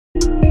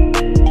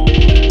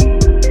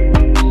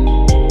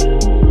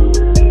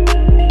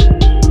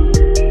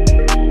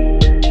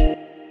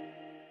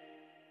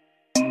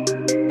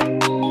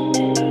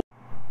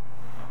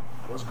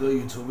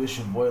It's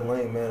your boy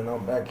Lane, man, and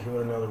I'm back here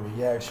with another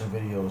reaction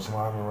video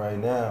sliming right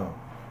now.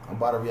 I'm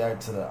about to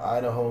react to the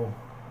Idaho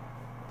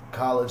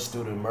college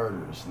student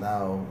murders.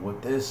 Now,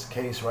 with this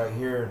case right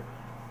here,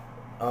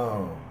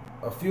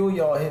 a few of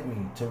y'all hit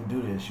me to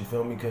do this, you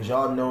feel me? Because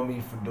y'all know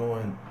me for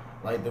doing,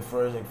 like, the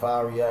forensic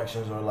file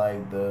reactions or,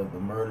 like, the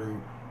murder,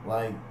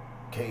 like,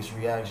 case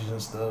reactions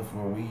and stuff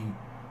where we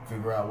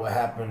figure out what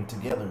happened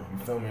together,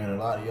 you feel me? And a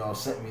lot of y'all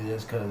sent me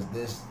this because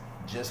this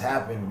just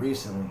happened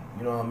recently,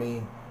 you know what I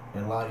mean?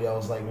 And a lot of y'all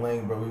was like,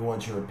 Lane, bro, we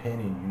want your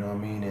opinion, you know what I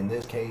mean? And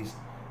this case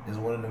is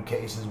one of them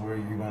cases where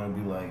you're gonna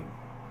be like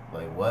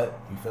what?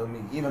 You feel me?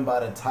 Even by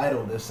the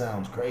title, this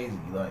sounds crazy.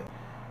 Like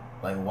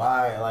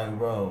why? Like,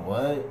 bro,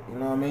 what? You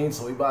know what I mean?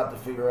 So we about to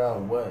figure out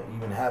what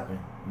even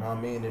happened. You know what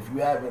I mean? If you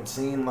haven't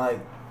seen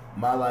like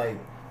my like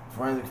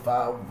forensic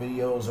file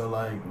videos or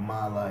like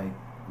my like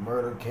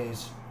murder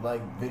case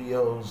like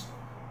videos,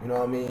 you know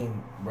what I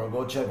mean, bro,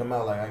 go check them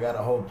out. Like, I got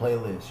a whole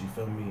playlist, you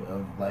feel me,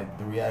 of like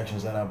the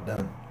reactions that I've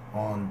done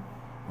on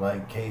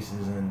like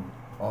cases and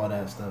all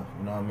that stuff,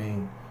 you know what I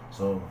mean?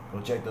 So go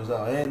check those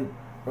out. And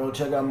bro,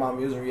 check out my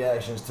music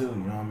reactions too, you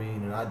know what I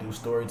mean? And I do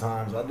story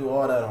times, I do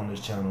all that on this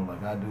channel.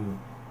 Like, I do,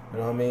 you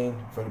know what I mean,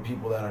 for the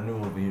people that are new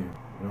over here,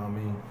 you know what I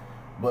mean?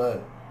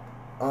 But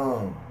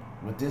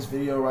with this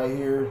video right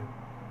here,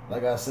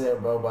 like I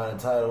said, bro, by the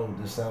title,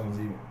 this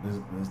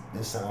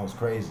sounds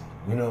crazy,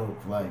 you know,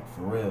 like,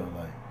 for real,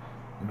 like,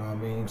 you know what I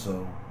mean?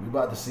 So we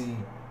about to see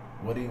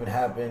what even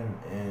happened,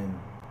 and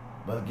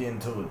let's get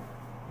into it.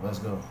 Let's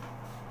go.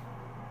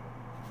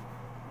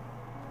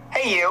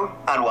 Hey you,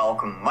 and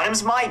welcome. My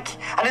name's Mike,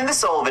 and in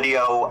this whole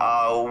video,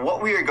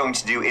 what we are going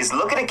to do is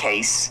look at a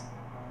case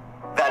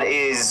that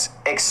is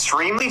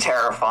extremely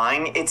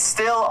terrifying. It's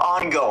still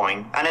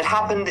ongoing, and it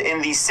happened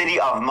in the city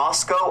of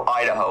Moscow,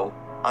 Idaho,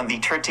 on the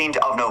 13th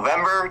of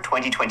November,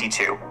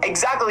 2022.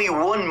 Exactly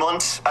 1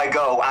 month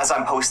ago as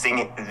I'm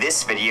posting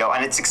this video,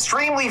 and it's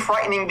extremely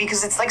frightening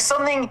because it's like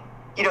something,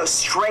 you know,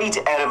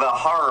 straight out of a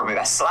horror movie,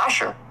 a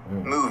slasher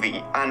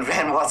movie. And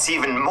then what's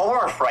even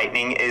more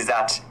frightening is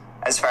that,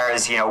 as far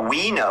as, you know,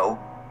 we know,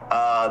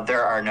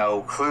 there are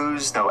no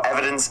clues, no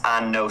evidence,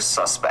 and no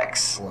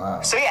suspects.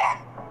 Wow. So yeah,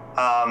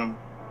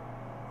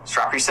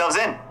 strap yourselves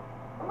in.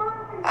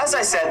 As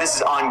I said, this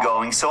is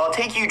ongoing, so I'll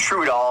take you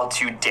through it all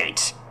to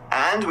date.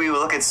 And we will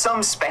look at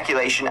some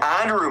speculation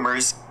and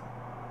rumors.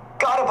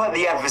 Gotta put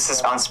the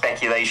emphasis on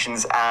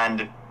speculations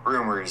and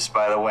rumors,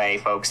 by the way,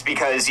 folks,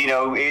 because, you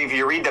know, if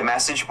you read the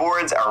message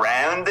boards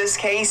around this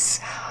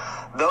case,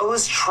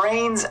 those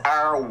trains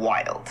are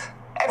wild.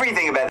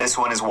 Everything about this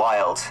one is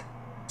wild.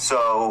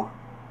 So,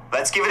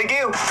 let's give it a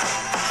go.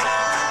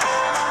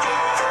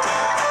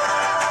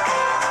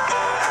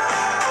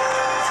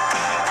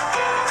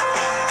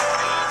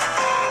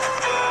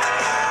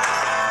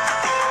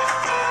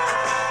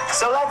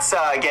 So let's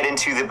get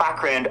into the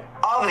background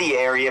of the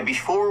area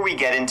before we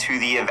get into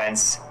the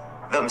events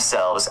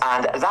themselves.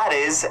 And that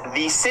is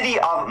the city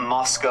of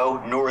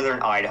Moscow,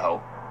 northern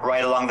Idaho,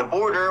 right along the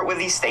border with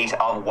the state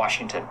of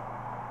Washington.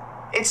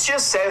 It's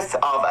just south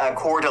of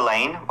Coeur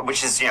d'Alene,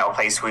 which is, you know, a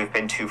place we've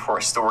been to for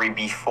a story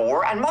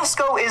before. And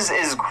Moscow is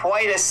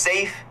quite a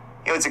safe,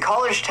 you know, it's a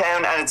college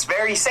town and it's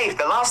very safe.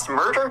 The last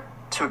murder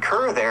to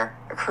occur there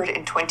occurred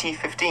in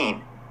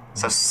 2015.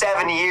 So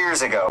 7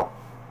 years ago.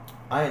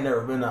 I ain't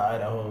never been to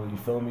Idaho, you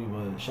feel me?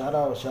 But shout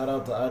out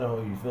to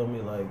Idaho, you feel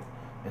me? Like,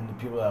 and the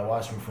people that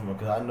watch me from it,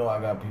 because I know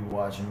I got people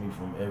watching me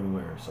from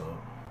everywhere. So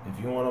if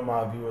you're one of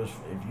my viewers,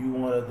 if you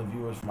one of the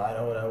viewers from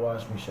Idaho that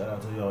watch me, shout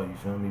out to y'all, you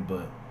feel me?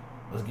 But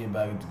let's get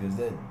back into, because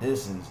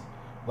this is,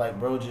 like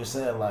bro just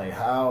said, like,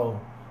 how,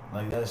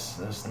 like,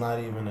 that's not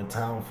even a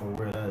town for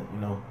where that, you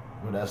know,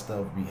 where that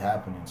stuff be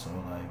happening. So,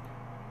 like,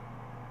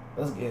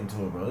 let's get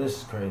into it, bro. This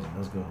is crazy.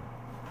 Let's go.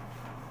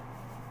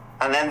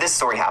 And then this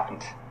story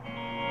happened.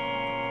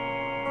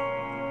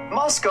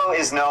 Moscow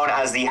is known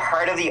as the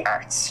heart of the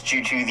arts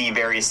due to the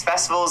various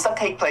festivals that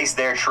take place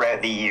there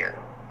throughout the year,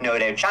 no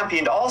doubt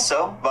championed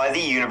also by the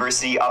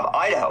University of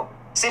Idaho,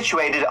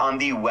 situated on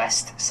the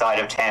west side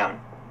of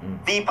town.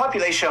 The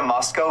population of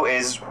Moscow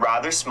is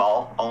rather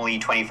small, only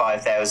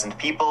 25,000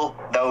 people.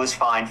 Those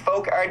fine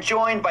folk are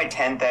joined by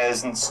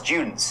 10,000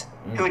 students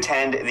who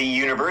attend the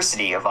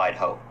University of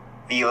Idaho,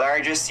 the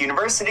largest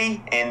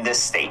university in the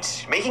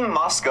state, making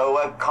Moscow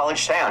a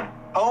college town,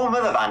 home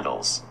of the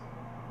Vandals.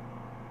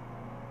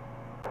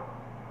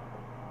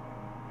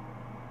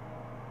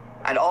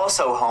 And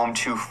also home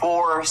to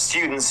 4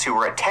 students who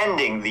were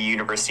attending the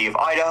University of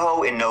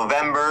Idaho in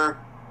November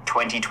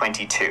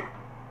 2022.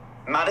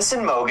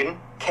 Madison Mogan,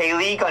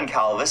 Kaylee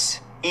Goncalves,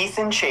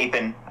 Ethan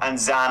Chapin, and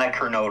Xana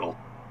Kernodle.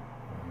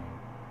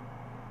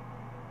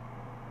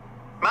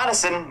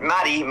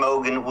 Maddie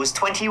Mogan was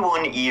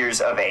 21 years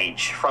of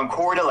age, from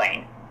Coeur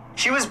d'Alene.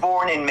 She was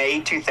born in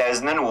May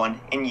 2001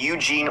 in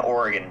Eugene,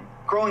 Oregon,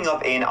 growing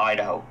up in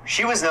Idaho.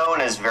 She was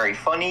known as very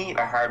funny,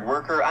 a hard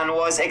worker, and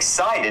was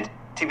excited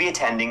to be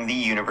attending the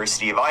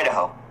University of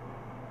Idaho.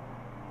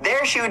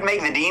 There she would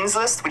make the Dean's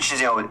List, which is,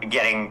 you know,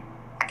 getting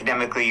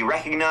academically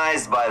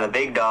recognized by the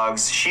big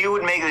dogs. She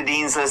would make the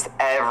Dean's List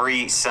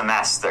every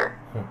semester.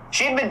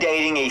 She had been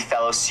dating a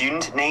fellow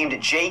student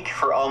named Jake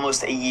for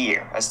almost a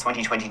year as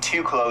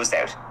 2022 closed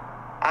out,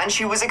 and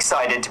she was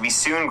excited to be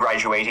soon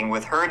graduating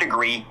with her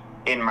degree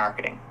in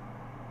marketing.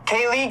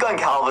 Kaylee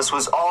Goncalves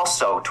was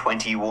also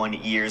 21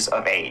 years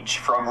of age,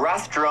 from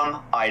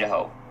Rathdrum,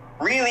 Idaho.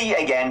 Really,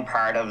 again,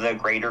 part of the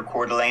greater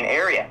Coeur d'Alene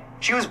area.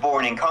 She was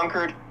born in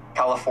Concord,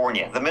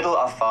 California, the middle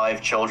of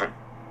 5 children.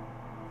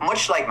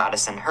 Much like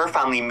Madison, her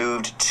family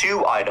moved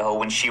to Idaho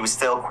when she was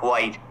still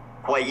quite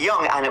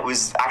young, and it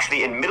was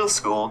actually in middle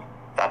school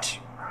that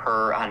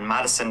her and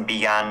Madison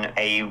began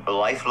a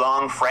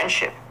lifelong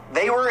friendship.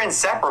 They were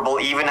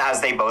inseparable even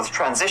as they both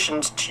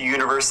transitioned to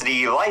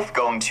university life,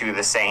 going to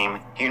the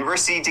same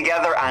university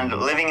together and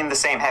living in the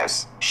same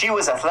house. She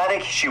was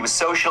athletic, she was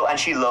social, and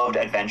she loved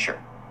adventure.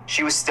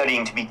 She was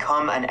studying to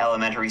become an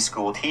elementary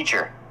school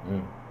teacher.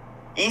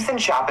 Ethan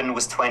Chapin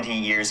was 20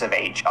 years of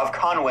age, of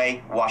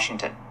Conway,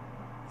 Washington.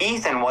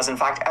 Ethan was in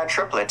fact a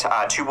triplet,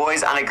 2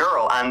 boys and a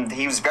girl, and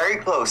he was very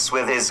close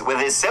with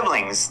his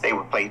siblings. They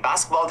would play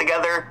basketball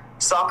together,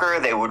 soccer,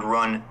 they would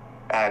run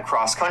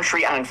cross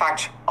country, and in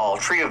fact, all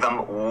 3 of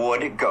them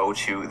would go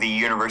to the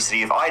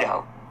University of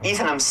Idaho.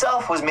 Ethan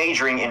himself was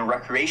majoring in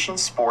recreation,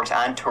 sport,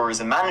 and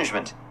tourism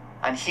management,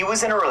 and he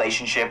was in a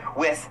relationship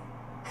with,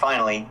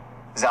 finally,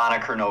 Zana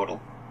Kernodle.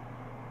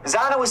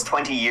 Zana was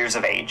 20 years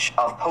of age,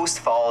 of Post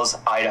Falls,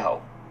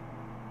 Idaho.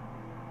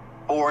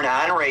 Born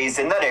and raised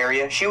in that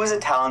area, she was a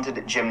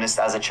talented gymnast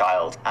as a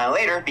child, and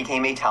later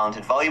became a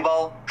talented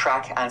volleyball,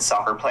 track, and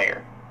soccer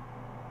player.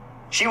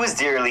 She was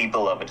dearly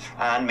beloved,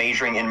 and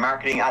majoring in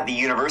marketing at the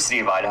University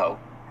of Idaho,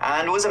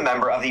 and was a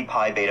member of the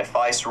Pi Beta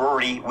Phi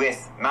sorority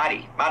with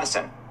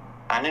Madison,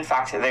 and in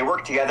fact, they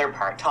worked together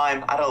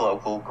part-time at a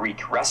local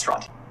Greek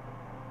restaurant.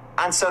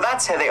 And so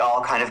that's how they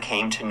all kind of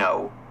came to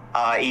know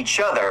each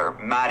other.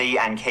 Maddie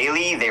and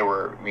Kaylee, they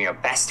were,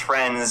 best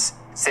friends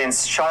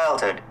since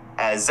childhood.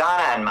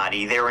 Zana and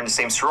Maddie, they were in the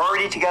same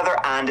sorority together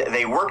and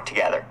they worked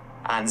together.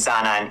 And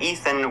Zana and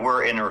Ethan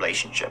were in a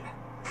relationship.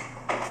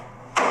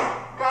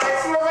 God, it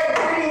smells like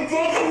pretty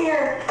dick in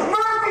here.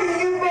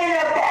 Murphy, you've been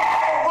a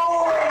bad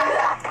boy.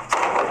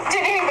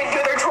 Didn't even do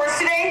their chores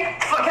today.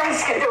 Fuck, I'm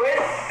just gonna do it.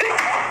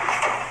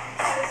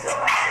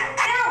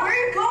 Anna, where are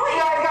you going?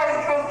 I gotta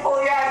go pull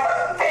your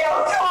ass.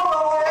 Fail, come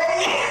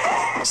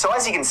away. So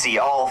as you can see,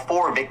 all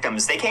 4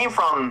 victims, they came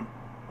from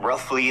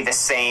roughly the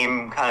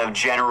same kind of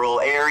general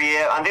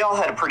area, and they all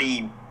had a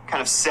pretty kind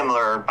of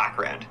similar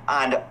background.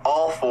 And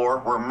all 4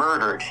 were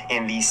murdered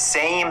in the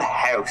same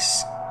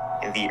house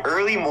in the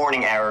early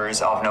morning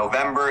hours of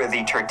November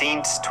the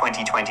 13th,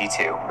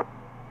 2022.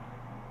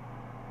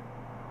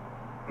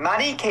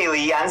 Maddie,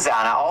 Kaylee, and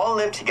Zana all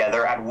lived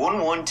together at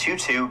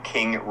 1122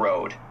 King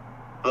Road,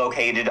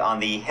 located on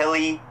the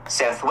hilly,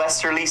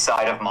 southwesterly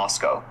side of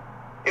Moscow.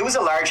 It was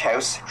a large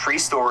house, 3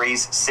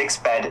 stories,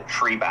 6-bed,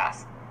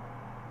 3-bath.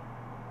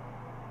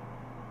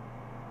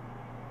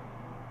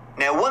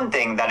 Now, one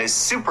thing that is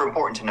super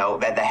important to know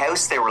about the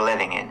house they were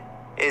living in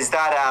is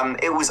that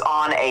it was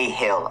on a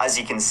hill, as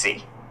you can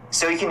see.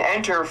 So you can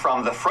enter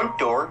from the front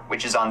door,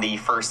 which is on the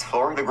 1st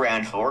floor, the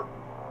ground floor,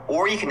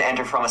 or you can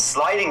enter from a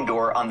sliding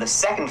door on the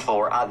 2nd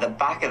floor at the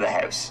back of the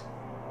house.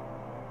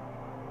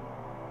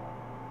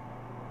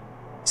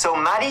 So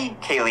Maddie,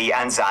 Kaylee,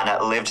 and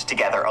Zana lived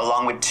together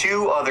along with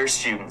 2 other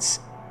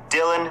students,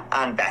 Dylan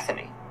and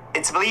Bethany.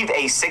 It's believed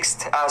a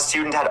 6th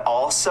student had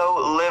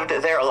also lived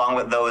there along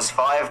with those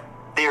 5.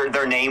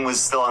 Their name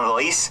was still on the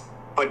lease,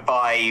 but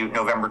by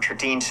November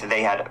 13th,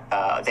 they had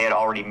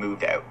already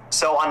moved out.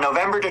 So on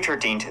November the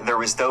 13th, there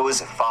was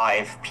those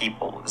 5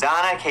 people: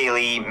 Zana,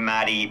 Kaylee,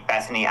 Maddie,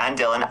 Bethany, and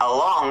Dylan,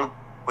 along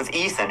with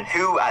Ethan,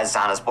 who, as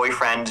Zana's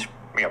boyfriend,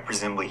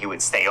 presumably he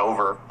would stay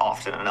over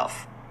often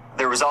enough.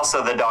 There was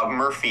also the dog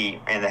Murphy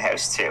in the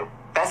house too.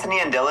 Bethany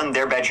and Dylan,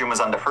 their bedroom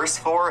was on the 1st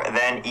floor,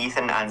 then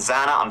Ethan and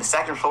Zana on the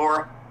 2nd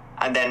floor,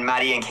 and then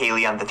Maddie and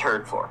Kaylee on the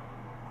 3rd floor.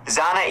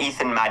 Zana,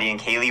 Ethan, Maddie, and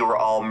Kaylee were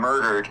all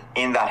murdered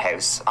in that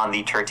house on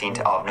the 13th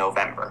of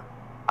November.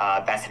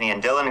 Bethany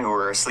and Dylan, who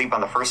were asleep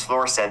on the 1st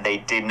floor, said they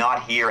did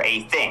not hear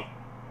a thing.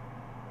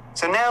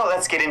 So now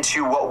let's get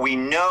into what we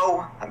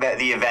know about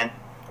the event.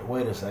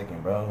 Wait a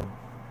second, bro.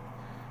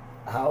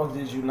 How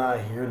did you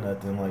not hear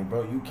nothing? Like,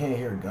 bro, you can't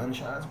hear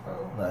gunshots,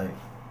 bro? Like,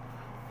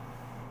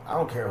 I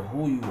don't care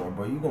who you are,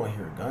 bro. You gonna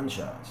hear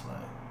gunshots. Like,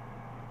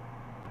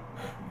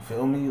 you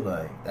feel me?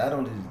 Like, that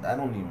don't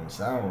even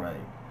sound right.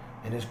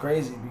 And it's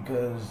crazy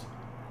because,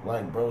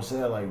 like bro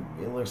said, like,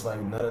 it looks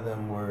like none of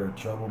them were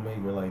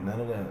troublemaker, like,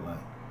 none of that, like,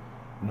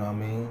 you know what I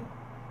mean?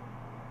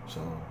 So,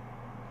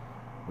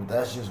 but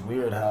that's just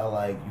weird how,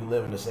 like, you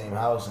live in the same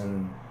house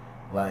and,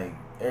 like,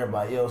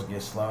 everybody else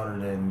gets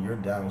slaughtered and you're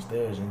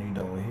downstairs and you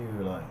don't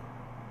hear,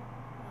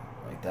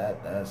 like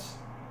that's,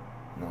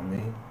 you know what I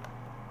mean?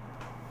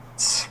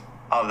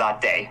 Of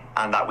that day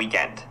and that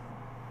weekend.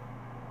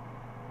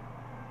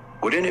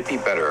 Wouldn't it be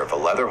better if a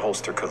leather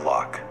holster could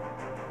lock?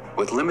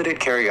 With limited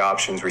carry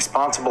options,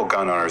 responsible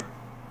gun owners.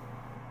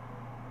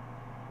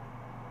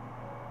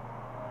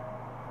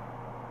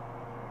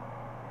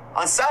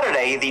 On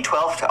Saturday, the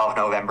 12th of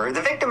November,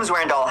 the victims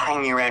weren't all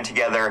hanging around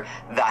together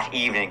that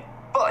evening,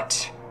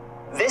 but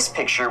This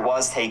picture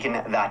was taken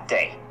that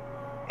day.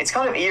 It's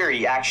kind of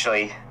eerie,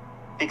 actually,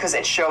 because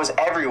it shows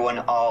everyone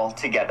all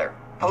together.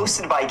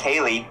 Posted by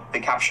Kaylee, the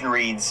caption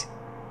reads,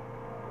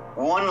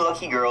 "One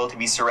lucky girl to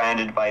be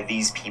surrounded by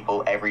these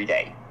people every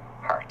day.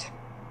 Heart."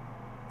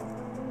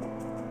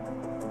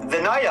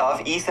 The night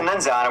of, Ethan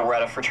and Xana were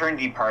at a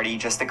fraternity party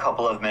just a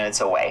couple of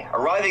minutes away,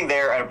 arriving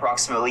there at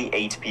approximately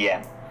 8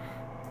 p.m.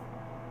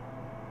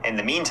 In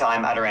the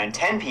meantime, at around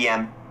 10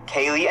 p.m.,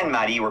 Kaylee and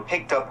Maddie were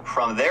picked up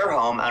from their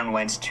home and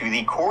went to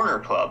the Corner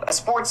Club, a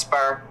sports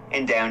bar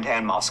in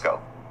downtown Moscow.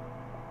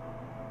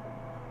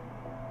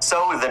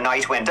 So the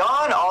night went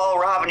on, all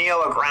were having,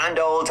 a grand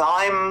old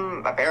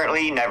time.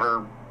 Apparently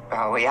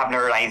we haven't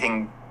heard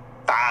anything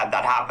bad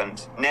that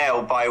happened.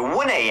 Now, by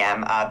 1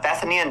 a.m.,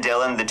 Bethany and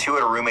Dylan, the two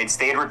other roommates,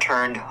 they had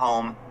returned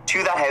home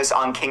to that house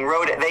on King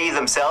Road. They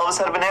themselves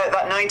had been out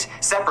that night,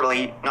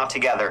 separately, not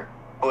together.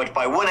 But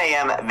by 1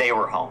 a.m., they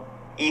were home.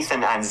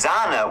 Ethan and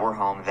Xana were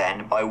home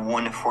then by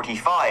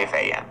 1:45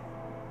 a.m.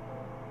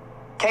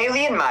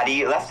 Kaylee and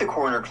Maddie left the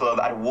Corner Club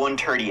at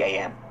 1:30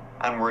 a.m.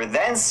 and were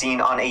then seen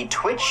on a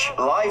Twitch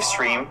live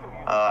stream,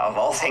 of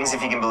all things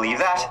if you can believe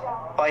that,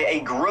 by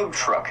a grub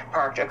truck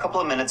parked a couple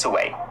of minutes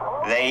away.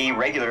 They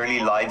regularly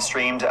live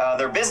streamed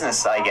their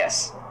business, I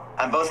guess,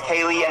 and both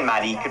Kaylee and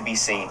Maddie could be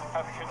seen.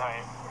 Have a good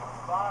night.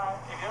 Bye.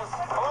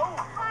 Hello?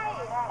 Hi.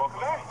 Welcome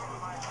back.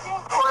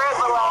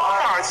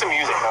 It's some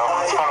music,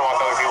 though. It's fun to watch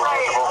other people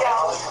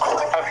comfortable.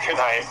 Have a good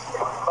night.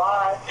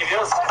 Bye.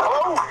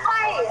 Hello?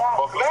 Hi.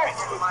 Welcome back.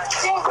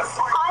 Thanks.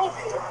 Hi.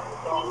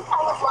 Please, I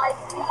would like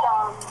the,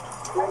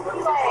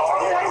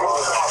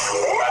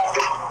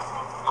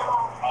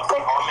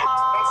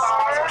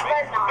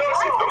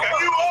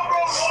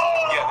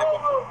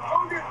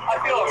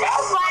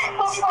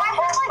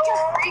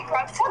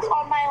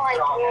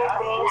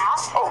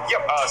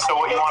 So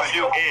what you want to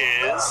do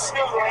is,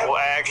 we'll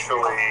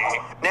actually...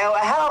 Now, a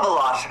hell of a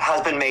lot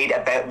has been made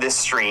about this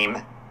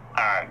stream,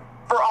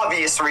 for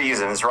obvious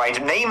reasons,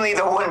 right? Namely,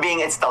 the one being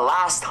it's the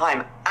last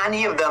time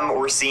any of them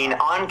were seen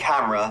on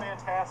camera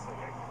Fantastic.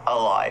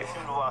 alive.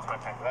 I lost my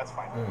pen, but that's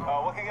fine.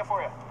 What can I get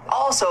for you?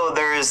 Also,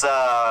 there's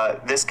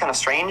this kind of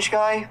strange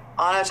guy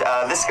on it,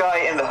 this guy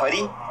in the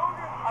hoodie.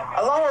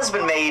 A lot has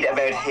been made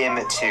about him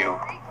too.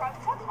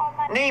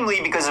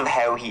 Namely because of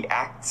how he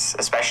acts,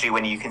 especially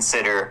when you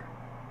consider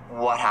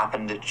what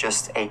happened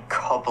just a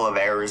couple of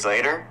hours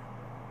later.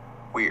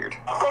 Weird.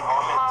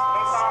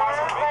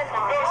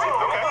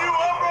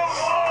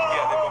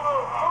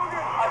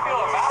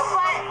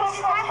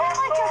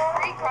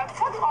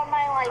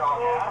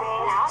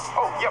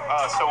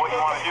 So what you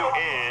want to do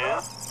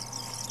is...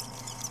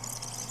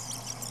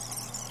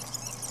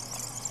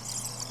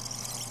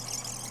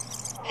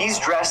 He's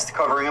dressed,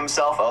 covering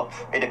himself up.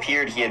 It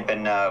appeared he had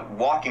been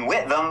walking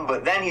with them,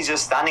 but then he's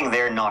just standing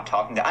there not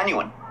talking to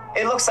anyone.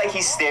 It looks like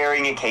he's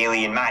staring at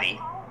Kaylee and Maddie.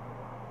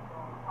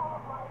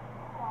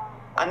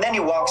 And then he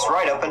walks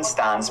right up and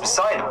stands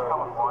beside him.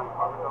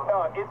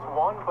 It's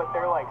one, but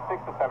they're like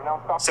 6 to 7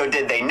 ounce. So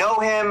did they know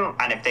him?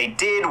 And if they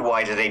did,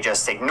 why did they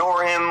just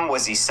ignore him?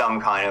 Was he some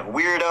kind of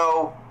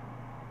weirdo?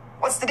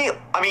 What's the deal?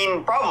 I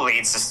mean, probably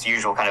it's just the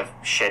usual kind of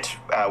shit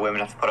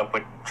women have to put up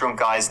with drunk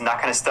guys and that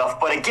kind of stuff.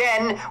 But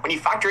again, when you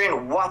factor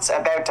in what's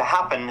about to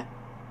happen...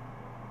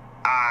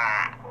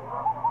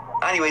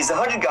 Anyways, the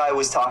hooded guy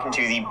was talking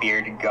to the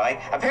bearded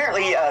guy.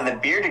 Apparently, the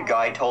bearded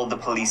guy told the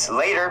police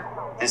later,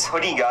 this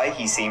hoodie guy,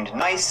 he seemed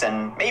nice,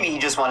 and maybe he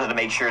just wanted to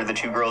make sure the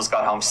two girls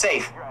got home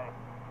safe.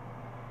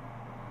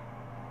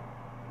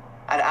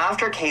 And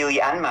after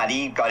Kaylee and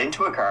Maddie got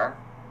into a car,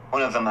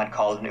 one of them had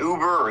called an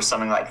Uber or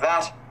something like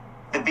that,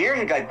 the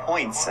bearded guy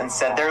points and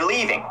said they're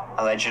leaving.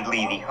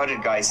 Allegedly, the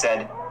hooded guy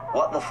said,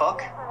 "What the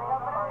fuck?"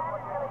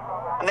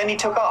 And then he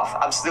took off,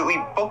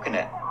 absolutely booking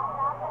it.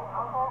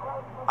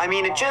 I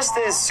mean, it just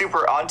is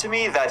super odd to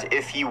me that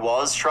if he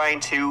was trying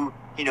to,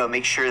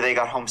 make sure they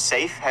got home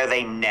safe, how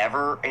they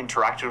never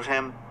interacted with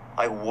him,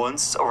 like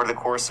once over the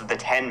course of the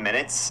 10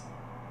 minutes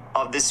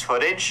of this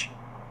footage.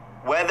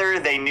 Whether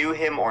they knew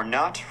him or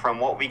not, from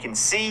what we can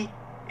see,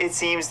 it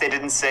seems they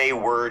didn't say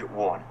word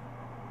one.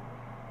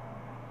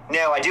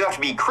 Now, I do have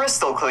to be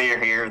crystal clear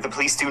here, the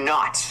police do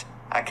not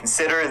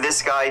consider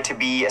this guy to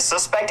be a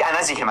suspect, and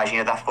as you can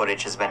imagine, that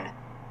footage has been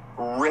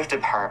ripped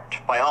apart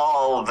by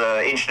all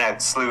the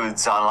internet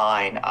sleuths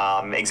online,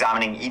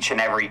 examining each and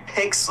every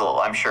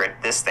pixel, I'm sure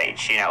at this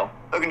stage,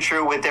 looking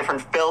through with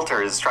different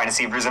filters, trying to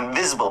see if there's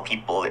invisible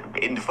people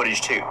in the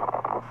footage too.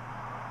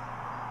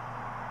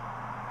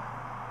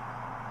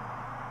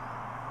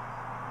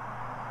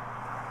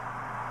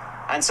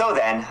 And so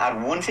then, at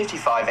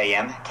 1:55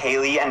 a.m.,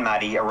 Kaylee and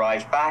Maddie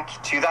arrived back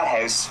to that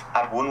house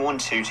at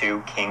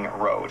 1122 King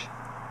Road.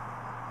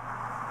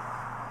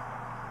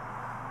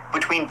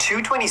 Between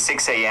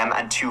 2:26 a.m.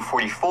 and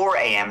 2:44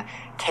 a.m.,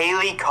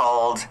 Kaylee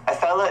called a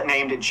fella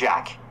named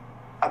Jack,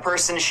 a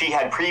person she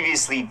had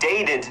previously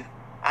dated,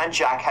 and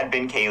Jack had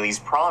been Kaylee's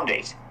prom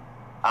date,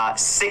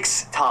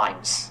 6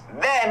 times.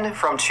 Then,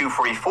 from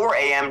 2:44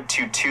 a.m.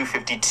 to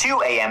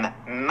 2:52 a.m.,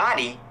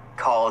 Maddie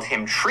called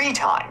him 3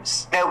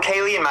 times. Now,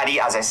 Kaylee and Maddie,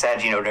 as I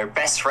said, you know, they're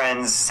best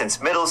friends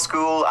since middle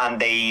school, and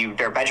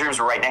their bedrooms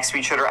were right next to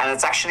each other, and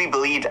it's actually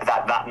believed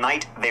that that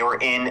night they were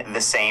in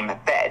the same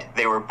bed.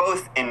 They were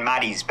both in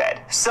Maddie's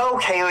bed. So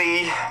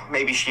Kaylee,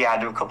 maybe she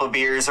had a couple of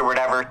beers or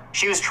whatever,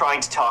 she was trying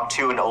to talk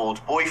to an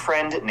old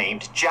boyfriend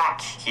named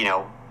Jack, you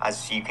know,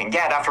 as you can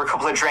get after a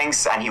couple of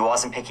drinks, and he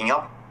wasn't picking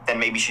up. Then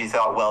maybe she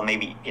thought, well,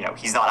 maybe, you know,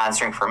 he's not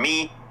answering for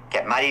me,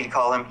 get Maddie to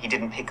call him. He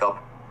didn't pick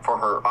up for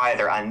her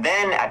either. And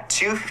then at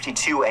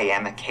 2:52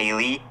 a.m.,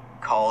 Kaylee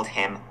called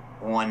him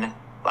one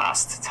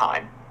last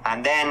time.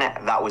 And then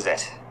that was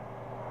it.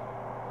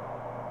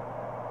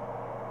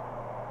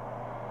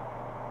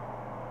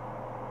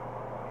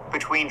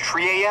 Between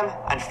 3 a.m.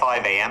 and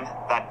 5 a.m.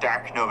 that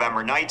dark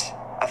November night,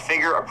 a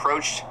figure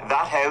approached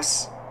that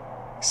house,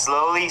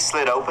 slowly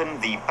slid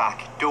open the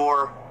back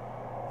door,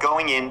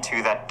 going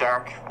into that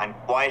dark and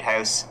quiet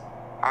house,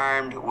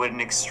 armed with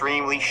an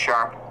extremely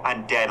sharp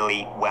and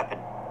deadly weapon,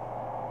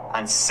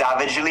 and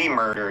savagely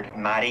murdered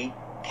Maddie,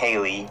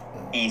 Kaylee,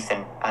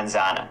 Ethan, and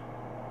Xana.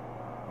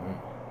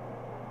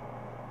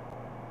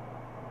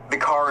 The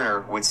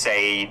coroner would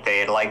say they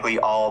had likely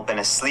all been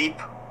asleep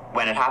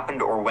when it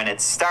happened or when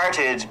it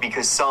started,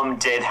 because some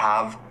did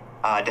have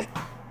I ain't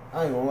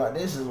gonna lie,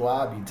 this is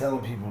why I be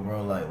telling people,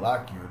 bro, like,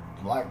 lock the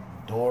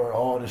door,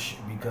 all this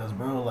shit, because,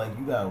 bro, like,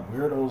 you got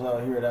weirdos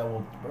out here that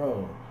will,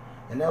 bro.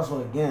 And that's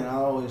what, again, I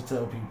always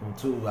tell people,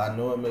 too. I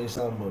know it may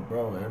sound, but,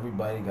 bro,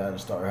 everybody got to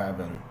start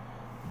having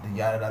the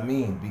yada I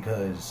mean,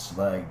 because,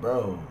 like,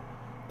 bro,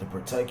 to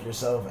protect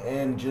yourself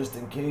and just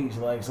in case,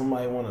 like,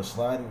 somebody want to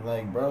slide it,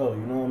 like, bro,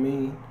 you know what I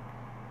mean?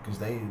 Because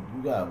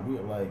you got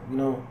weird, like, you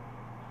know,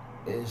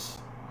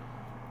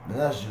 and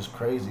that's just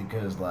crazy,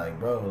 because, like,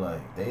 bro,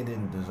 like, they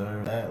didn't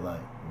deserve that, like,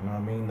 you know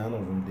what I mean? None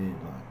of them did,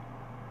 like,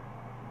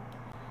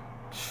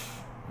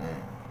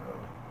 man, bro,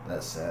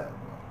 that's sad, bro.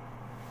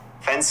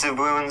 Offensive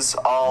wounds,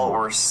 all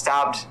were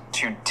stabbed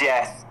to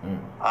death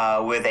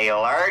with a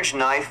large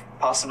knife,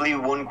 possibly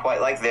one quite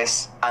like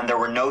this, and there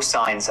were no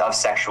signs of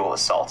sexual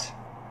assault.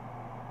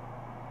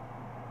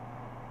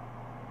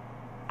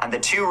 And the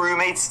 2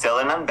 roommates,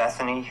 Dylan and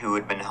Bethany, who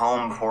had been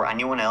home before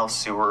anyone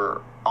else, who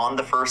were on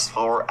the first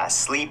floor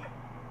asleep,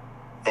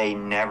 they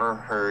never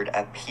heard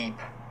a peep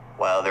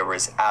while there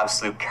was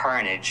absolute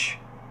carnage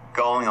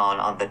going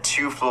on the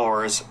 2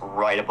 floors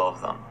right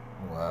above them.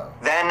 Wow.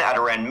 Then at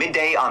around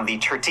midday on the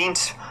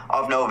 13th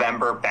of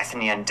November,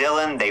 Bethany and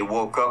Dylan, they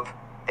woke up.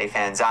 They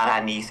found Xana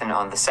and Ethan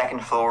on the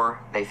 2nd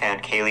floor. They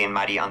found Kaylee and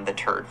Maddie on the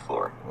 3rd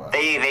floor. Wow.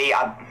 They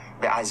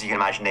as you can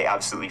imagine, they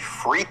absolutely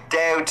freaked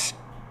out.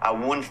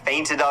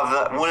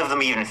 One of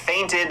them even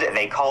fainted.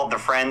 They called their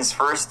friends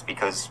first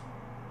because,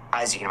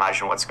 as you can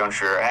imagine, what's going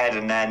through their head,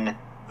 and then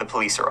the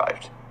police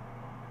arrived.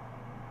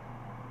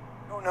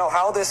 Don't know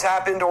how this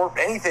happened or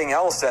anything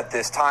else at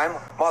this time.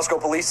 Moscow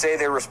police say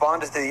they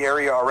responded to the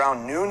area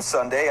around noon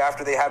Sunday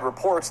after they had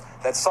reports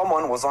that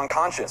someone was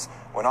unconscious.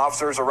 When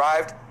officers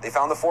arrived, they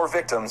found the 4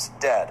 victims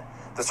dead.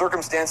 The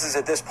circumstances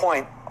at this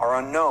point are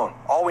unknown.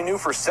 All we knew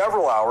for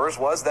several hours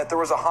was that there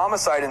was a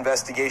homicide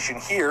investigation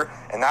here,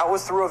 and that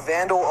was through a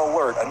vandal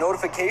alert, a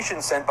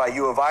notification sent by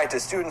U of I to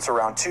students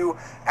around 2,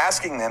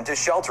 asking them to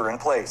shelter in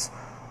place.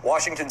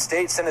 Washington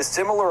State sent a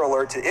similar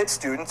alert to its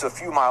students a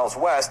few miles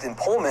west in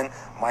Pullman,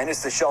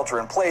 minus the shelter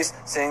in place,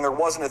 saying there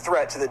wasn't a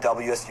threat to the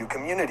WSU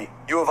community.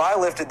 U of I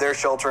lifted their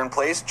shelter in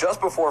place just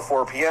before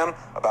 4 p.m.,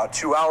 about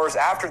 2 hours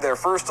after their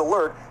first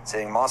alert,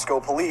 saying Moscow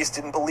police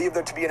didn't believe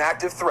there to be an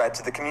active threat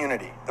to the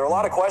community. There are a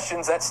lot of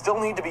questions that still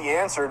need to be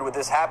answered with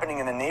this happening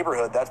in a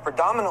neighborhood that's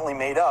predominantly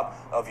made up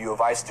of U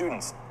of I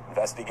students.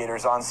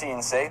 Investigators on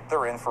scene say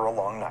they're in for a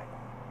long night.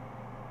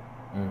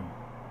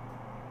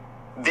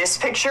 This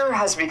picture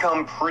has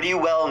become pretty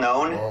well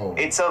known. Whoa.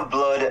 It's of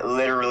blood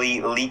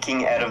literally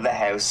leaking out of the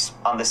house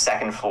on the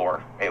 2nd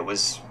floor. It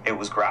was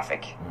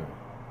graphic.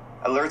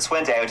 Alerts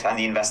went out and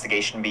the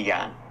investigation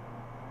began.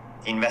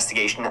 The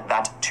investigation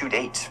that, to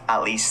date,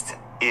 at least,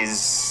 is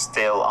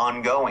still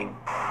ongoing.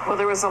 Well,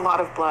 there was a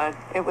lot of blood.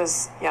 It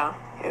was a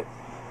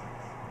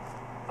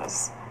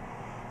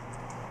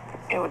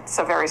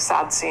very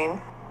sad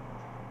scene.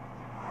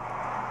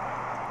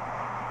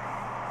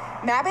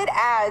 Mabbitt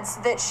adds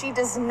that she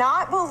does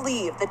not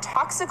believe the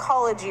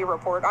toxicology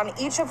report on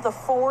each of the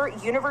 4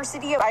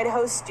 University of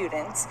Idaho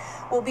students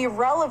will be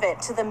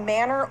relevant to the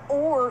manner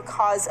or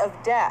cause of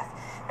death.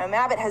 Now,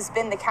 Mabbitt has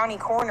been the county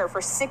coroner for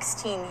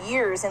 16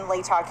 years in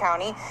Latah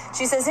County.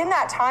 She says in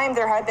that time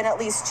there had been at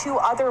least 2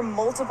 other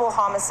multiple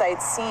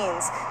homicide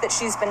scenes that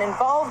she's been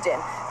involved in.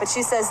 But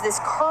she says this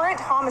current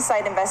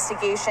homicide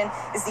investigation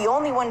is the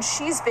only one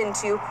she's been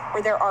to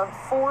where there are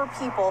 4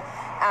 people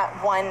at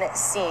one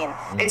scene.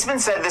 It's been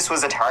said this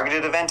was a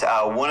targeted event.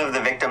 One of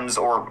the victims,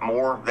 or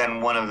more than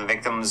one of the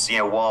victims,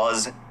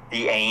 was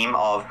the aim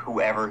of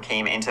whoever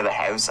came into the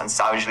house and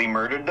savagely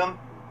murdered them.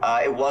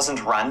 It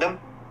wasn't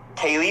random.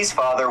 Kaylee's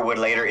father would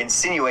later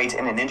insinuate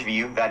in an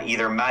interview that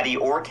either Maddie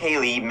or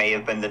Kaylee may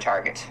have been the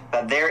target,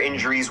 that their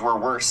injuries were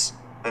worse,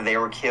 that they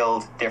were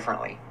killed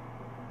differently.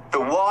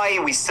 The why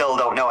we still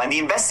don't know, and the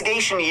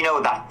investigation,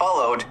 that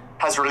followed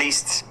has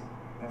released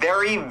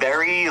very,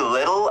 very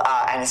little,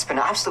 and it's been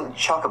an absolute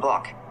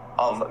chock-a-block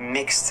of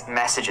mixed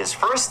messages.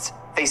 First,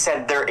 they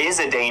said there is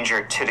a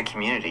danger to the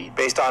community.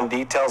 Based on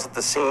details at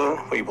the scene,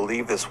 we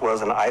believe this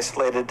was an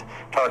isolated,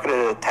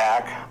 targeted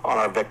attack on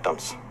our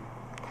victims.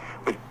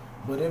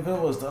 But if it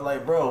was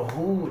like, bro,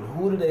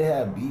 who do they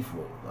have beef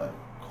with? Like,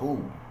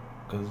 who?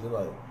 Because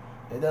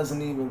it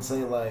doesn't even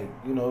say like,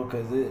 you know,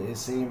 because it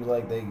seems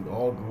like they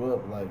all grew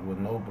up like with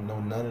no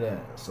none of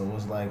that. So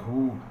it's like,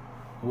 who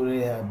do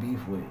they have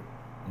beef with?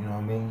 You know what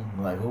I mean?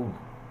 Like, who?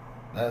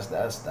 That's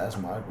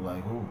my,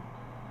 like, who?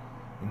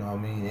 You know what I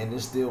mean? And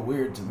it's still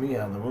weird to me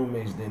how the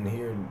roommates didn't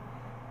hear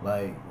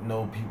like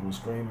no people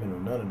screaming or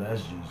none of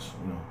that's just,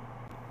 you know.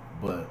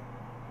 But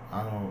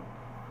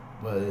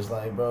but it's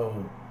like,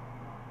 bro,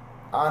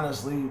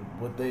 honestly,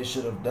 what they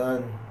should have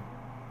done,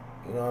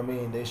 you know what I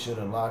mean? They should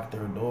have locked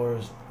their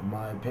doors, in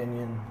my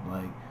opinion.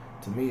 Like,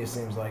 to me, it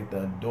seems like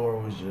that door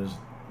was just,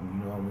 you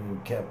know what I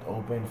mean, kept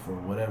open for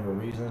whatever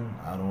reason.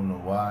 I don't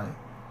know why.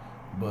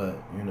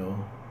 But, you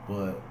know,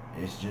 but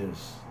it's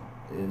just,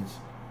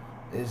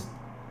 it's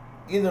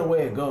either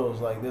way it goes,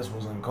 like, this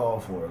was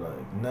uncalled for.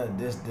 Like,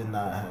 this did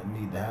not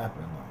need to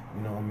happen. Like,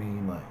 you know what I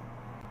mean? Like,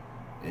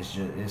 it's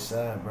just, it's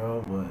sad,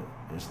 bro, but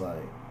it's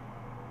like,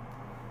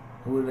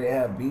 who do they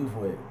have beef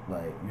with?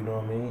 Like, you know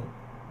what I mean?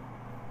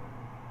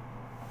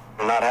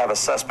 Not have a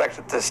suspect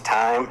at this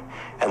time,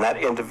 and that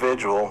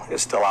individual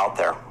is still out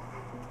there.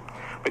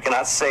 We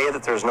cannot say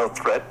that there's no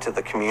threat to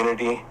the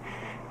community,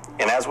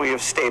 and as we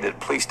have stated,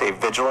 please stay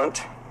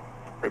vigilant,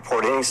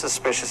 report any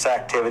suspicious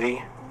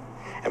activity,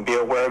 and be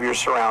aware of your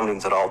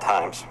surroundings at all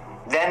times.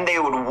 Then they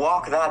would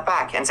walk that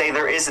back and say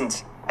there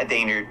isn't a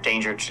danger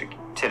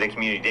to the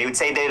community. They would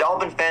say they'd all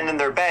been found in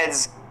their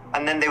beds,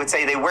 and then they would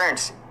say they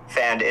weren't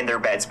found in their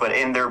beds, but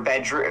in their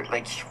bedroom.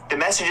 Like, the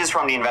messages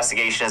from the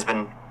investigation has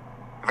been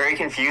very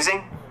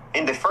confusing.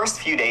 In the first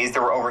few days,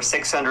 there were over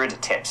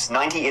 600 tips,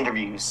 90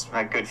 interviews,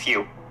 a good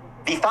few.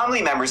 The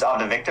family members of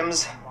the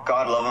victims,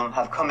 God love them,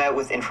 have come out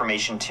with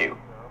information too,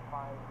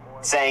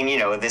 saying, you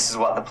know, this is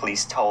what the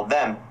police told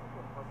them.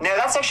 Now,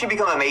 that's actually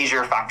become a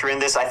major factor in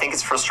this. I think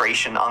it's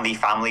frustration on the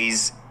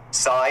family's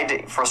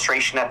side,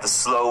 frustration at the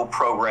slow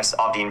progress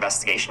of the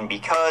investigation,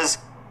 because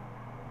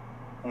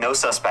no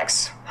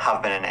suspects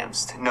have been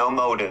announced, no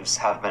motives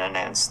have been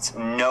announced,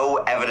 no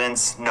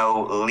evidence,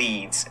 no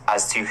leads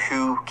as to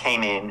who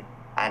came in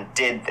and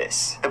did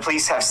this. The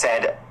police have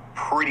said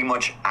pretty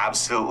much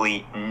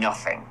absolutely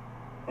nothing.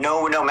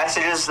 No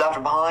messages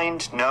left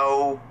behind,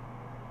 no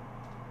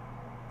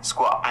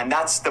squat. And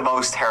that's the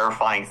most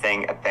terrifying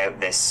thing about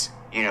this,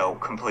 you know,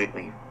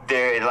 completely.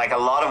 Like, a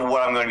lot of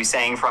what I'm going to be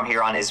saying from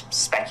here on is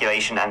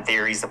speculation and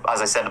theories.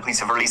 As I said, the police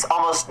have released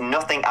almost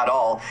nothing at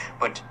all,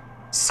 but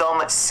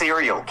some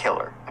serial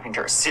killer, I think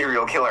they're a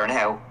serial killer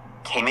now,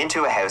 came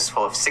into a house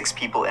full of 6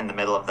 people in the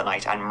middle of the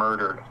night and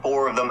murdered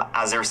 4 of them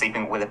as they were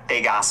sleeping with a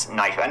big-ass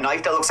knife. A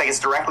knife that looks like it's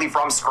directly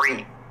from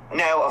Scream.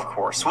 Now, of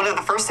course, one of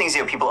the first things,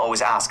 you know, people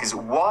always ask is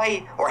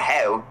why or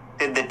how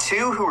did the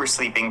 2 who were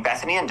sleeping,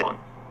 Bethany and Dylan,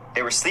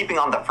 they were sleeping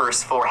on the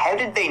first floor, how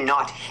did they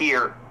not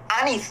hear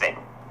anything,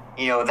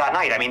 you know, that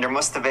night? I mean, there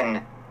must have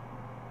been,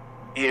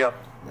 you know.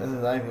 That's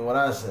exactly what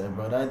I said,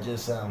 bro. That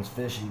just sounds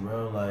fishy,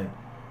 bro. Like,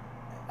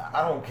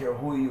 I don't care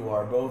who you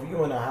are, bro. If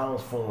you're in a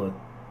house full of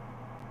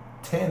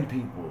 10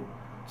 people,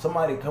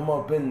 somebody come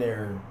up in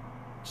there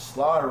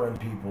slaughtering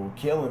people,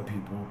 killing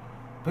people,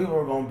 people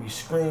are going to be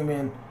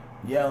screaming,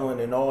 yelling,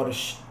 and all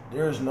the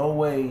there's no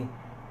way,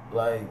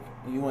 like,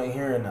 you ain't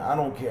hearing that. I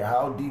don't care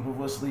how deep of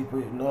a sleeper.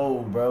 No,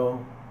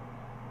 bro.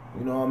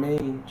 You know what I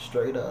mean?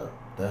 Straight up.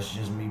 That's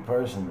just me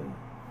personally.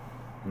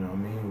 You know what I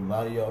mean? A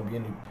lot of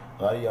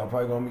y'all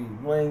probably going to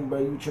be, Wayne, bro,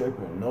 you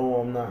tripping. No,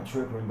 I'm not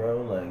tripping,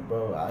 bro. Like,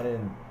 bro,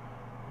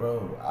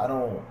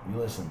 you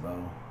listen,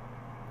 bro.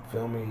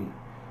 Feel me?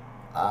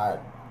 I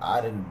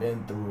done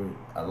been through it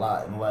a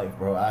lot in life,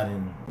 bro. I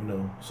didn't, you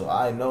know, so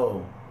I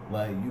know,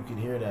 like, you could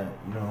hear that,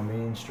 you know what I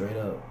mean? Straight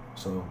up.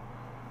 So,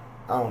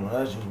 I don't know,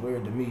 that's just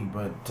weird to me.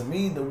 But to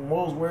me, the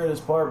most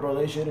weirdest part, bro,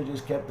 they should have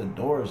just kept the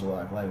doors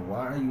locked. Like,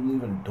 why are you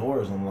leaving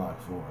doors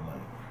unlocked for?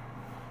 Like,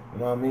 you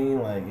know what I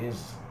mean? Like,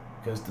 it's,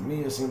 because to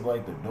me, it seemed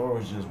like the door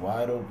was just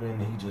wide open.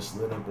 He just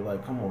slid up there,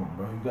 like, come on,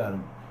 bro, you gotta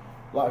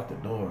lock the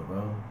door,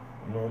 bro.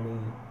 You know what I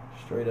mean?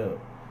 Straight up.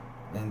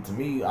 And to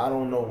me, I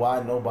don't know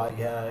why nobody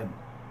had,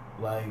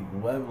 like,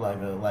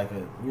 like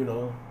a, you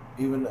know,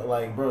 even,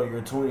 like, bro,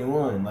 you're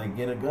 21, like,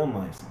 get a gun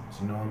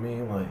license, you know what I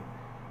mean? Like,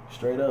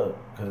 straight up.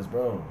 Because,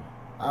 bro,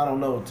 I don't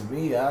know, to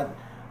me, I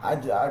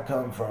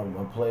come from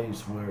a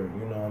place where,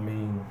 you know what I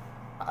mean,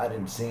 I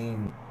didn't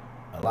seen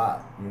a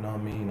lot, you know what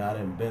I mean? I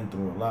didn't been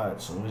through a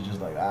lot, so it's just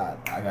like, I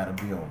gotta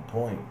be on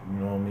point, you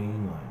know what I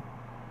mean?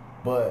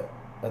 Like, but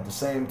at the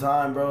same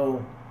time,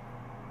 bro,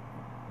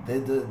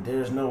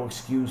 there's no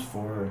excuse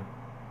for,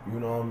 you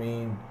know what I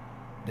mean,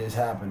 this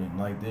happening.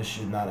 Like, this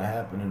should not have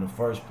happened in the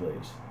first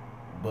place.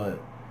 But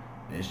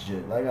it's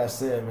just, like I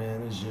said,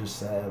 man, it's just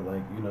sad,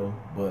 like, you know,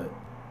 but,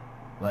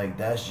 like,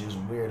 that's just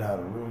weird how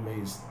the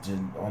roommates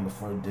on the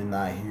front did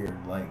not hear,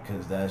 like,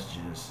 because that's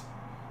just,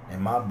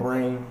 in my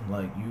brain,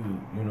 like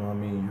you know what I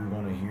mean, you're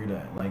gonna hear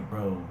that. Like,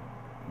 bro,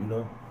 you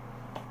know,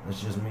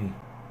 that's just me.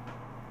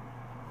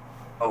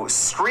 Oh,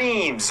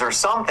 screams or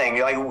something.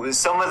 Like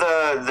some of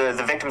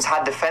the victims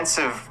had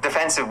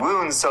defensive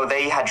wounds, so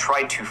they had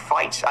tried to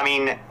fight. I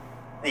mean,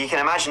 you can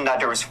imagine that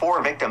there was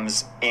 4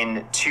 victims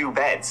in 2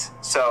 beds,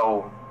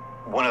 so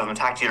one of them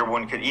attacked the other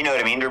one. Could, you know what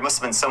I mean? There must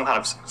have been some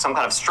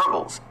kind of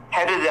struggles.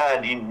 How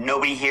did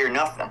nobody hear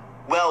nothing?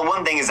 Well,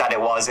 one thing is that it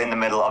was in the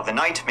middle of the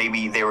night.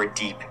 Maybe they were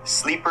deep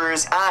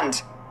sleepers. And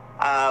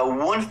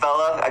one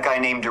fella, a guy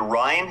named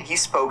Ryan, he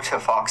spoke to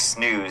Fox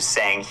News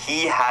saying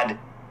he had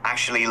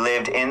actually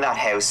lived in that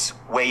house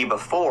way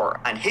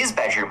before, and his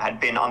bedroom had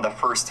been on the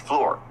 1st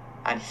floor.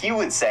 And he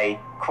would say,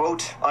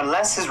 quote,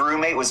 unless his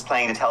roommate was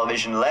playing the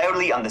television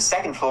loudly on the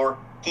 2nd floor,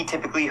 he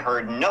typically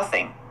heard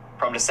nothing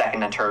from the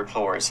 2nd and 3rd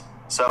floors.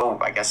 So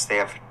I guess they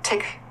have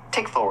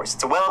tick floors.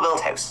 It's a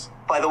well-built house.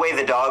 By the way,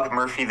 the dog,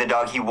 Murphy the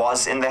dog, he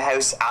was in the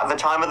house at the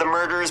time of the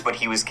murders, but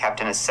he was kept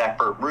in a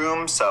separate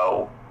room,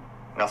 so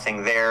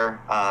nothing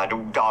there. The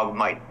dog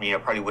might,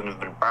 probably wouldn't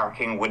have been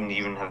barking, wouldn't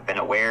even have been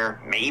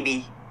aware,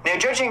 maybe. Now,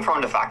 judging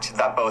from the fact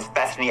that both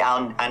Bethany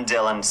and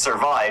Dylan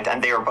survived,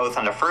 and they were both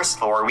on the 1st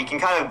floor, we can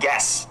kind of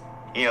guess,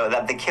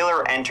 that the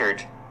killer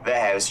entered the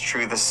house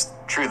through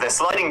the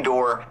sliding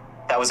door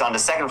that was on the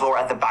 2nd floor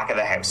at the back of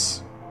the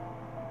house.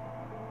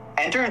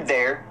 Entered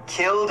there,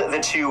 killed the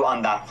 2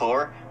 on that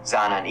floor,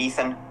 Xana and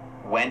Ethan,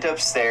 went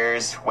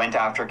upstairs, went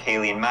after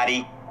Kaylee and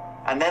Maddie,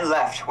 and then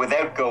left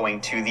without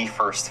going to the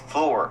 1st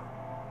floor.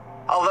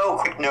 Although,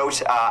 quick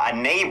note, a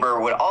neighbor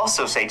would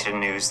also say to the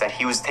news that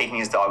he was taking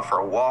his dog for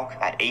a walk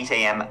at 8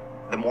 a.m.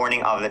 the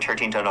morning of the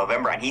 13th of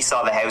November, and he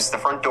saw the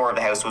front door of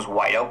the house was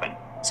wide open.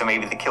 So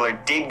maybe the killer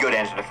did go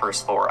down to the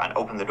 1st floor and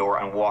open the door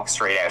and walk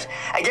straight out.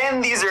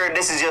 Again,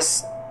 this is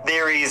just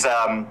theories.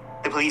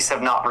 The police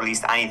have not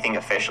released anything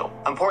official.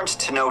 Important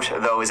to note,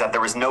 though, is that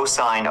there was no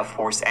sign of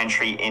forced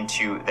entry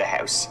into the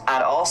house.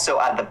 And also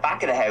at the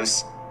back of the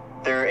house,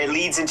 it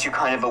leads into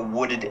kind of a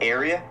wooded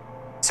area.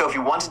 So if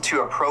you wanted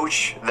to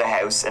approach the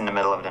house in the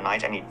middle of the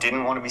night and you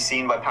didn't want to be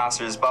seen by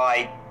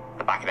passers-by,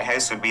 the back of the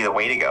house would be the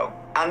way to go.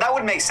 And that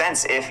would make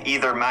sense if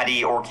either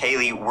Maddie or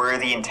Kaylee were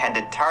the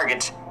intended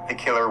target. The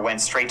killer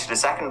went straight to the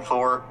 2nd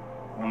floor,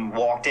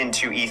 walked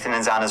into Ethan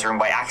and Xana's room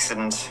by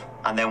accident,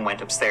 and then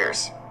went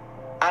upstairs.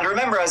 And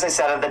remember, as I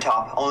said at the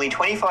top, only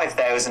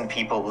 25,000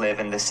 people live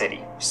in the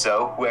city.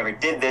 So whoever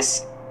did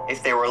this,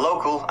 if they were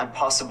local and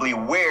possibly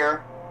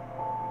where,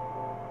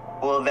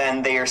 well,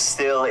 then they are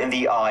still in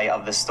the eye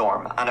of the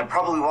storm. And it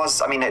probably was,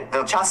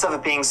 the chances of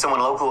it being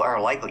someone local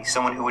are likely,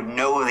 someone who would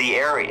know the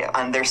area.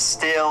 And they're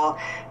still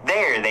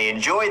there. They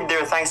enjoyed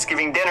their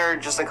Thanksgiving dinner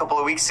just a couple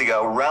of weeks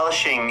ago,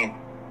 relishing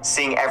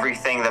seeing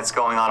everything that's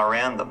going on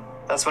around them.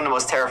 That's one of the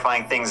most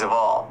terrifying things of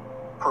all.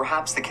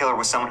 Perhaps the killer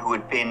was someone who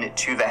had been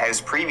to the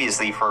house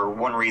previously for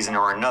one reason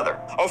or another.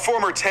 A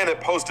former tenant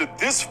posted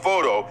this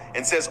photo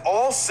and says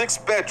all 6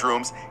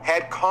 bedrooms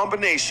had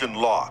combination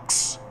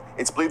locks.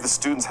 It's believed the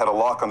students had a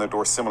lock on their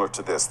door similar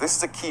to this. This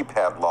is a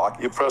keypad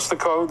lock. You press the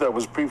code that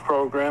was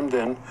pre-programmed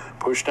in,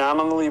 push down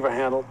on the lever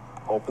handle,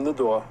 open the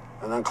door,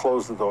 and then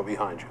close the door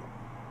behind you.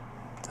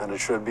 And it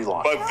should be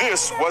locked. But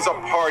this was a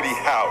party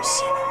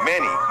house.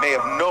 Many may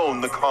have known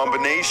the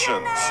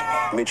combinations.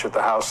 Meet you at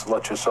the house,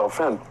 let yourself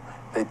in.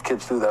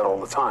 Kids do that all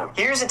the time.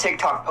 Here's a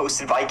TikTok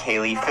posted by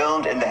Kaylee,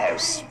 filmed in the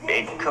house.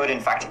 It could, in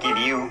fact, give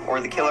you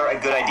or the killer a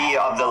good idea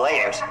of the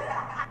layout.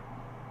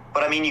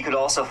 But you could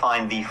also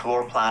find the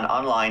floor plan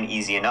online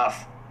easy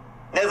enough.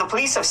 Now, the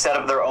police have set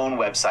up their own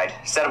website,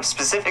 set up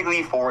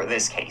specifically for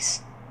this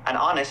case. And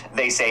on it,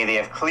 they say they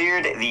have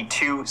cleared the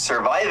 2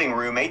 surviving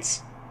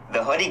roommates,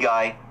 the hoodie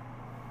guy.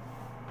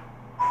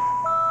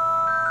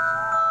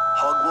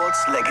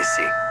 Hogwarts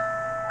Legacy.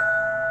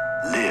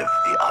 Live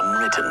the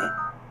unwritten.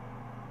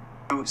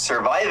 2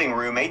 surviving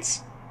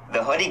roommates,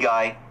 the hoodie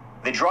guy,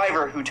 the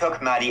driver who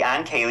took Maddie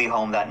and Kaylee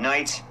home that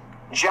night,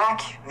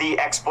 Jack, the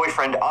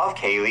ex-boyfriend of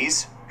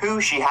Kaylee's, who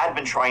she had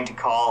been trying to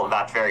call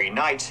that very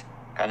night,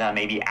 and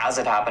maybe as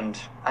it happened,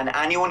 and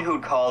anyone who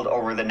had called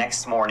over the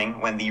next morning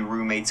when the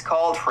roommates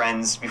called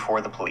friends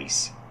before the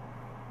police.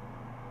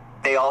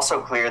 They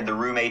also cleared the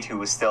roommate who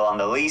was still on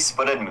the lease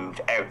but had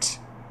moved out.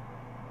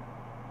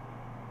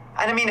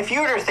 And a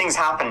few other things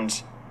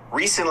happened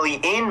recently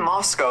in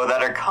Moscow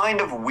that are kind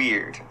of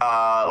weird.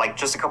 Like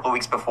just a couple of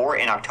weeks before,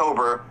 in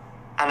October,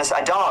 and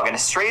a dog, an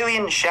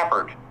Australian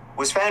Shepherd,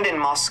 was found in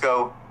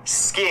Moscow,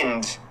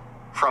 skinned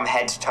from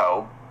head to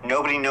toe.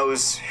 Nobody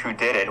knows who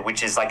did it,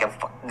 which is like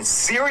a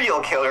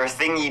serial killer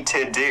thingy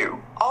to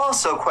do.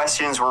 Also,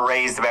 questions were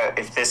raised about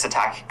if this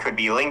attack could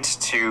be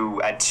linked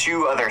to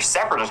 2 other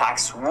separate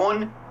attacks.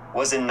 One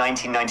was in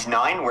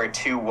 1999, where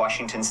 2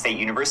 Washington State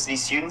University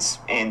students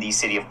in the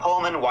city of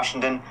Pullman,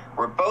 Washington,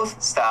 were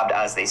both stabbed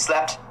as they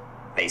slept.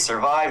 They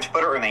survived,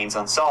 but it remains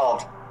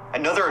unsolved.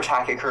 Another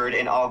attack occurred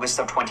in August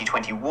of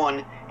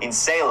 2021 in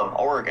Salem,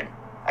 Oregon.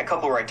 A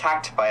couple were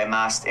attacked by a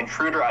masked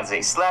intruder as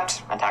they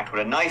slept, attacked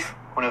with a knife.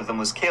 One of them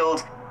was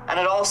killed, and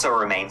it also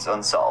remains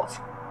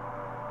unsolved.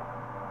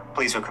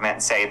 police would come out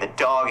and say the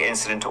dog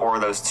incident or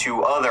those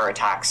 2 other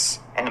attacks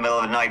in the middle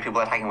of the night,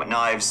 people attacking with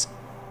knives,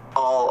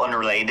 all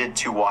unrelated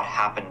to what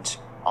happened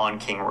on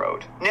King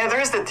Road. Now,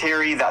 there is the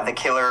theory that the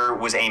killer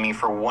was aiming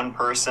for one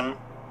person,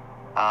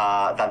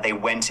 that they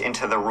went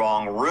into the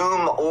wrong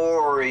room,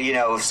 or, you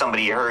know,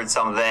 somebody heard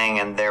something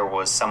and there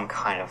was some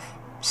kind of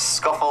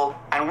scuffle.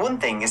 And one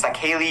thing is that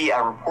Kaylee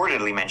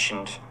reportedly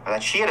mentioned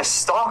that she had a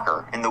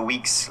stalker in the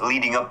weeks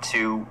leading up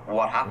to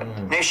what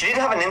happened. Now, she did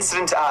have an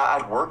incident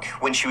at work.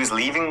 When she was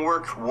leaving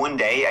work one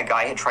day, a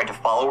guy had tried to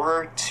follow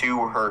her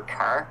to her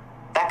car.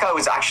 That guy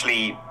was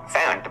actually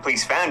found. The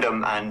police found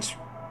him, and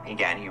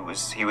again, he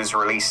was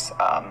released,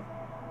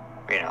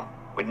 you know,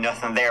 with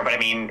nothing there. But I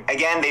mean,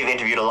 again, they've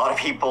interviewed a lot of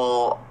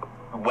people,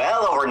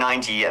 well over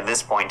 90 at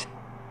this point.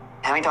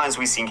 How many times have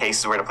we seen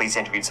cases where the police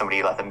interviewed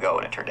somebody, let them go,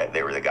 and it turned out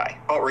they were the guy?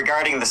 But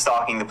regarding the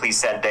stalking, the police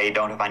said they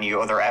don't have any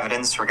other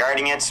evidence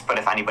regarding it, but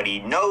if anybody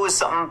knows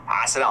something,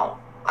 pass it on.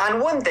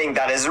 And one thing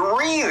that is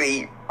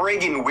really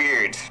friggin'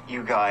 weird,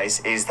 you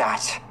guys, is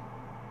that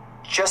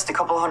just a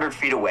couple hundred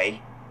feet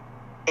away,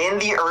 in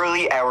the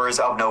early hours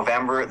of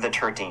November the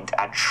 13th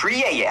at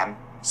 3 a.m.,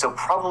 so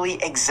probably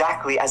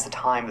exactly as the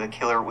time the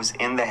killer was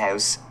in the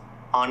house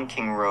on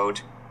King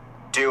Road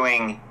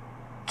killing,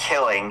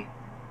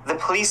 the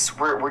police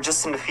were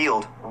just in the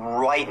field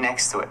right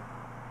next to it.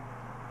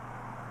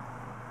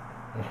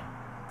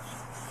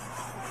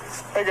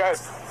 Hey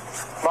guys,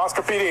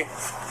 Moscow PD.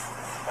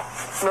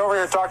 Come over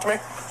here, talk to me.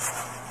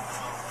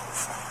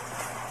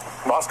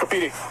 Moscow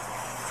PD.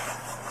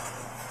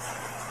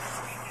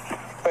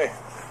 Hey,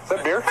 is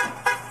that beer?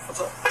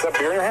 What's up? Is that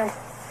beer in your hand?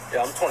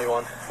 Yeah, I'm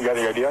 21. You got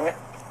the ID on you?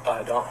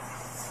 I don't.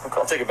 Okay.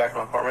 I'll take it back to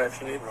my apartment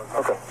if you need.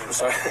 Okay. I'm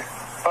sorry.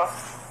 Huh?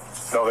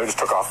 No, they just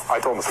took off. I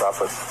told them to stop,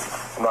 but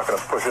I'm not going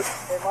to push it.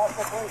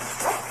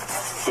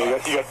 Yeah,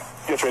 you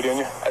got your ID on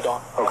you? I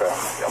don't. Okay.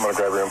 I'm going to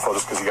grab your info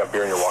just because you got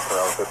beer and you're walking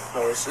around with it.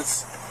 No worries.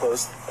 It's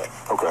closed.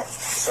 Okay.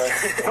 Sorry.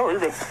 No,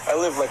 you're good. I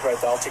live like right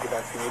there. I'll take it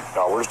back if you need.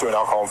 No, we're just doing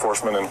alcohol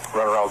enforcement and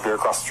running around with beer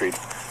across the street.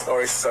 No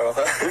worries. Sorry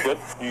about that. You're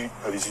good.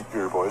 Are these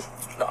your boys?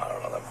 No, I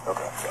don't know them.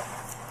 Okay. Yeah.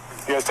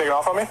 You guys taking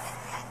off on me?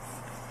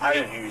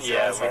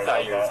 Yeah, we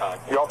thought you were talking.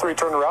 You all 3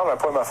 turned around and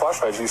I pointed my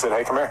flashlight. You said,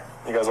 hey, come here.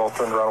 You guys all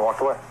turned around and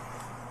walked away.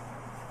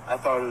 I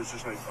thought it was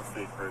just like a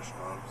fake person,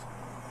 honestly.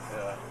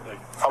 Yeah,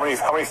 like how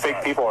many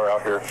fake people are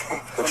out here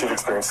that you've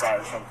experienced?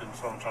 Or something,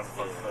 someone trying to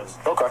fuck with us.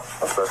 Okay,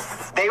 that's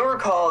fair. They were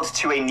called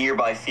to a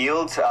nearby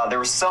field. There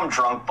was some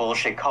drunk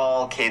bullshit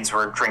call. Kids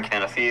were drinking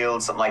in a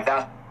field, something like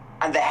that.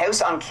 And the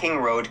house on King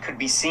Road could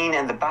be seen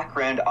in the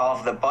background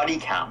of the body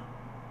cam.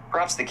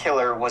 Perhaps the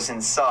killer was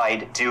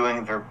inside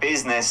doing their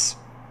business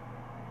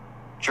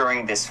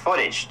during this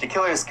footage. The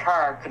killer's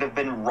car could have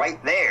been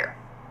right there.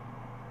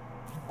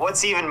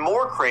 What's even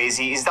more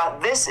crazy is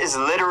that this is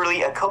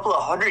literally a couple of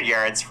 100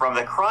 yards from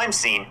the crime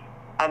scene,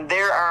 and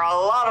there are a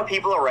lot of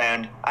people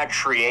around at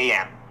 3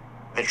 a.m.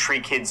 The 3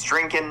 kids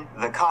drinking,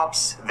 the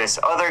cops, this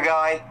other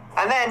guy,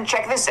 and then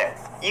check this out.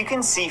 You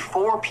can see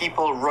 4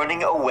 people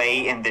running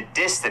away in the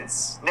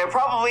distance. Now,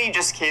 probably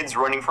just kids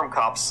running from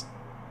cops.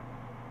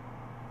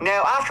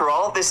 Now, after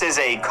all, this is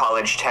a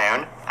college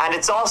town, and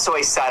it's also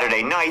a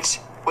Saturday night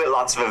with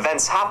lots of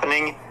events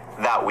happening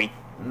that week.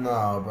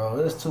 Nah, bro,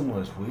 there's too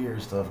much weird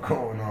stuff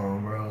going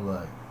on, bro.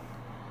 Like,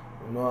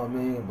 you know what I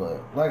mean? But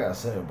like I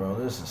said, bro,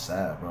 this is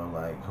sad, bro.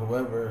 Like,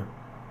 whoever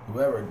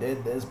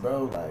did this,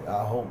 bro, like,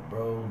 I hope,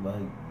 bro, like,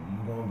 you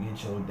gonna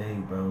get your day,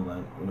 bro.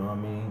 Like, you know what I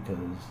mean? Because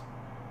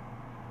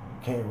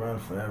you can't run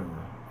forever.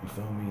 You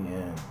feel me?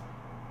 And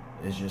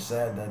it's just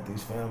sad that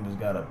these families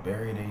gotta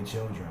bury their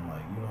children,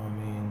 like, you know what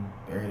I mean?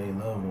 Bury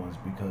their loved ones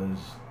because,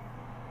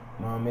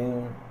 you know what I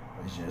mean?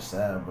 It's just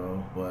sad,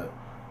 bro. But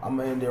I'm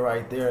gonna end it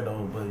right there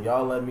though, but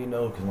y'all let me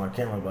know, because my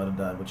camera about to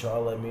die, but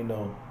y'all let me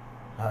know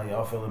how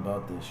y'all feel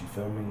about this, you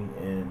feel me?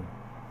 And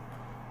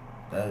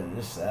that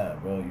is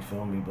sad, bro, you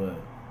feel me? But,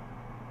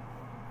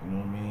 you know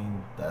what I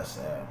mean? That's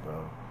sad,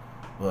 bro.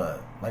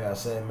 But, like I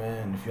said,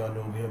 man, if y'all new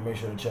over here, make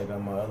sure to check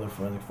out my other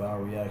forensic file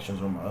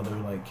reactions or my other,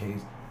 like,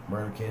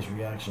 murder case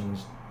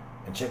reactions.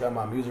 And check out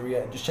my music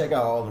just check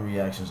out all the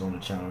reactions on the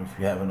channel if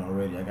you haven't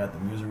already. I got the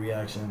music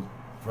reactions,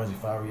 forensic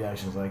file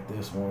reactions like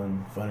this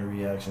one, funny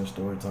reactions,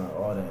 story time,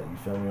 all that, you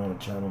feel me, on the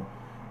channel.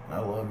 And I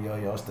love y'all.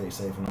 Y'all stay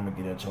safe, and I'm gonna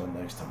get at y'all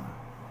next time.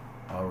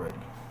 Already.